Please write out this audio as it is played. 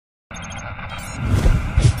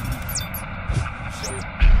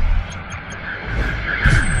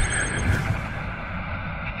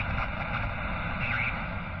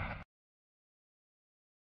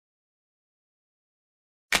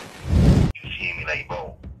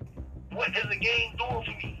game doing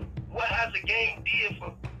for me? What has the game did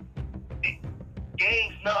for the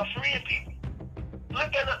game's not freeing people?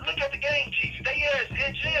 Look at the game chief. They ass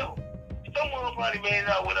in jail. Someone probably made it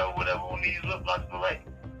out whatever on these look blocks. Like,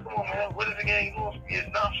 come on, man. What is the game doing for me? It's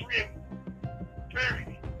not freeing me. Period.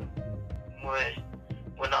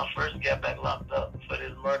 When I first got back locked up for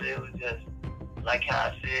this murder, it was just like how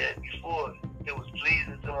I said before. It was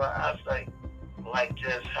pleasing to my eyesight, like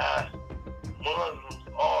just how Muslims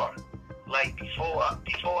are. Like before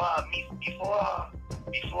an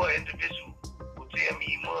individual will tell me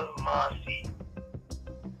he Muslim, I see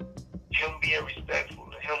him being respectful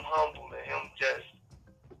and him humble and him just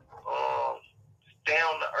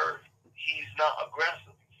down to earth. He's not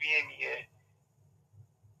aggressive. You feel me? And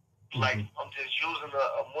like I'm just using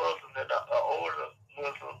a Muslim that an older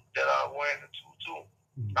Muslim that I ran into too.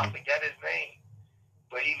 I forget his name,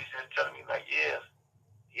 but he was just telling me like, yeah,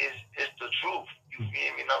 it's the truth. You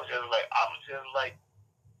feel me? And I was just like,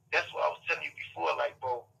 that's what I was telling you before. Like,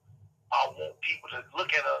 bro, I want people to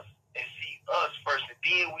look at us and see us first, and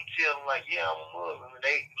then we tell them like, yeah, I'm a Muslim, and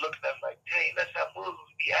they look at us like, dang, that's how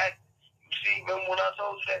Muslims be acting. You see, remember when I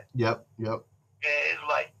told you that? Yep. And it's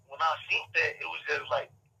like when I seen that, it was just like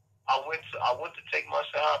I went to take my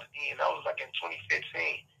shahada again. That was like in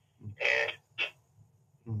 2015, and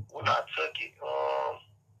when I took it,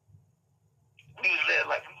 we was at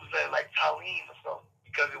like Talim or something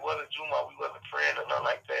because it wasn't Juma, we wasn't praying or nothing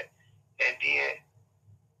like that. And then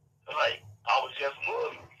like I was just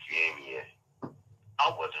Muslim, you feel me? And I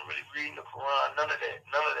wasn't really reading the Quran, none of that.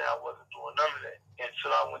 I wasn't doing none of that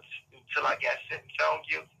until I got found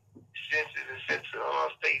guilty, sentenced and sent to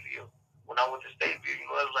Stateville. When I went to Stateville, you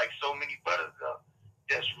know, there's like so many brothers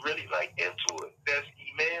that's really like into it. There's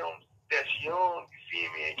imams that's young, you feel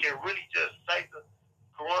me, and can really just cite the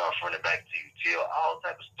Quran front and back to you, tell all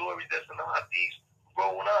type of stories that's in the hadiths.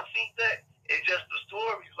 Bro, when I seen that, it's just the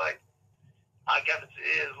stories. Like, I got into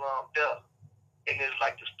Islam there, and it's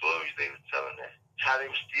like the stories they were telling that, how they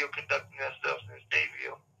were still conducting themselves in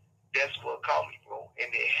Stateville. That's what caught me, bro.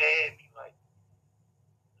 And it had me like,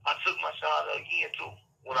 I took my shot again too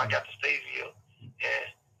when I got to Stateville. And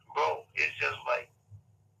bro, it's just like,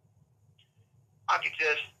 I could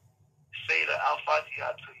just say the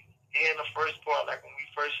Al-Fatiha to you. And the first part, like when we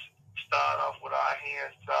first start off with our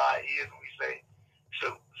hands to our ears, and we say,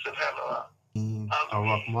 Subhanallah,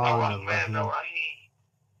 Ar-Rahman, Ar-Rahim,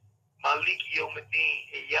 Maliki Yawmiddin,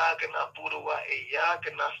 Iyyaka na'budu wa Iyyaka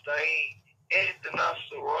nasta'in, Ihdina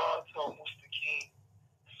Siratal Mustaqim,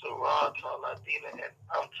 Siratal Ladina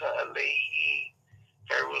An'amta Alayhim,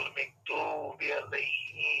 Ghayril Maghdubi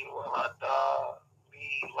Alayhim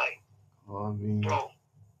Waladallin. Like, bro,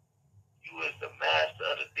 you is the master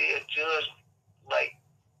of the day of judgment. Like,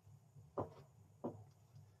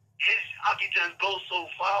 I can just go so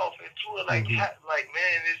far off into it. Like,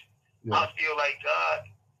 man, I feel like God,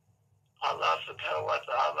 Allah subhanahu wa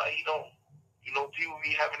ta'ala, he don't, you know, people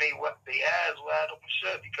be having their eyes wide open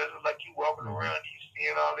shut because it's like you walking around, you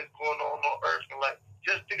seeing all this going on earth, and like,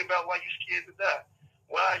 just think about why you scared to die.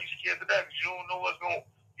 Why are you scared to die? Because you don't know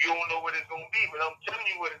you don't know what it's gonna be. But I'm telling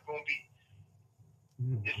you what it's gonna be.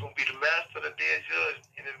 It's gonna be the master of the day of judge,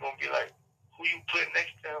 and it's gonna be like who you put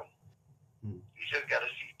next to him. You just gotta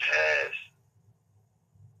see past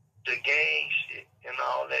the gang shit and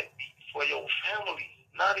all that for your family.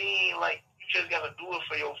 Not even like you just gotta do it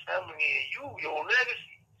for your family and your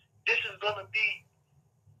legacy. This is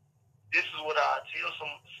what I tell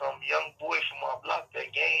some young boy from my block that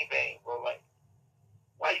gang bang, bro. Like,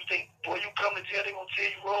 why you think, boy, you come to jail, they gonna tell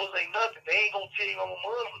you Rose ain't nothing. They ain't gonna tell you I'm a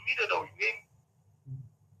Muslim either though, you feel me?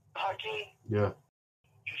 Hakeem? Yeah.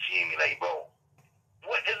 You feel me? Like, bro,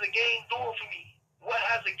 what is the game doing for me? What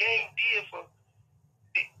has the game did for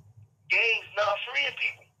the game's not freeing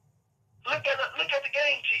people? Look at the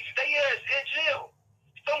game chief. They ass in jail.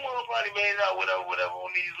 Someone probably made it out whatever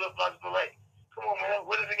on these look blocks, but like, come on, man,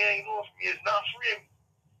 what is the game doing for me? It's not freeing me.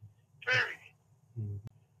 Period.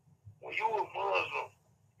 When you a Muslim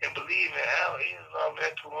and believe in Islam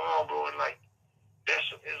and Quran, bro, and like,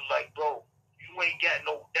 it's like, bro, you ain't got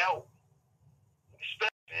no doubt.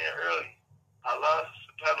 Especially early. Allah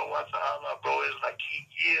subhanahu wa ta'ala, bro, it's like he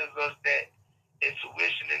gives us that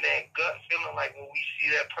intuition and that gut feeling like when we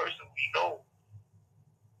see that person, we know.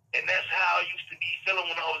 And that's how I used to be feeling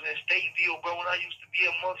when I was in Stateville, bro, when I used to be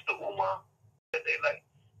amongst the Ummah. They like,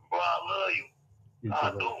 bro, I love you.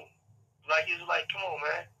 I do. Like, it's like, come on,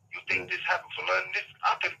 man. You think this happened for nothing?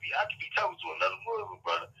 I could be talking to another Muslim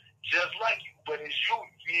brother just like you, but it's you.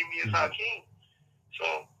 You feel me? It's Hakeem.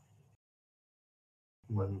 So,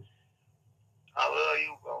 I love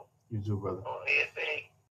you, bro. You too, brother. On everything.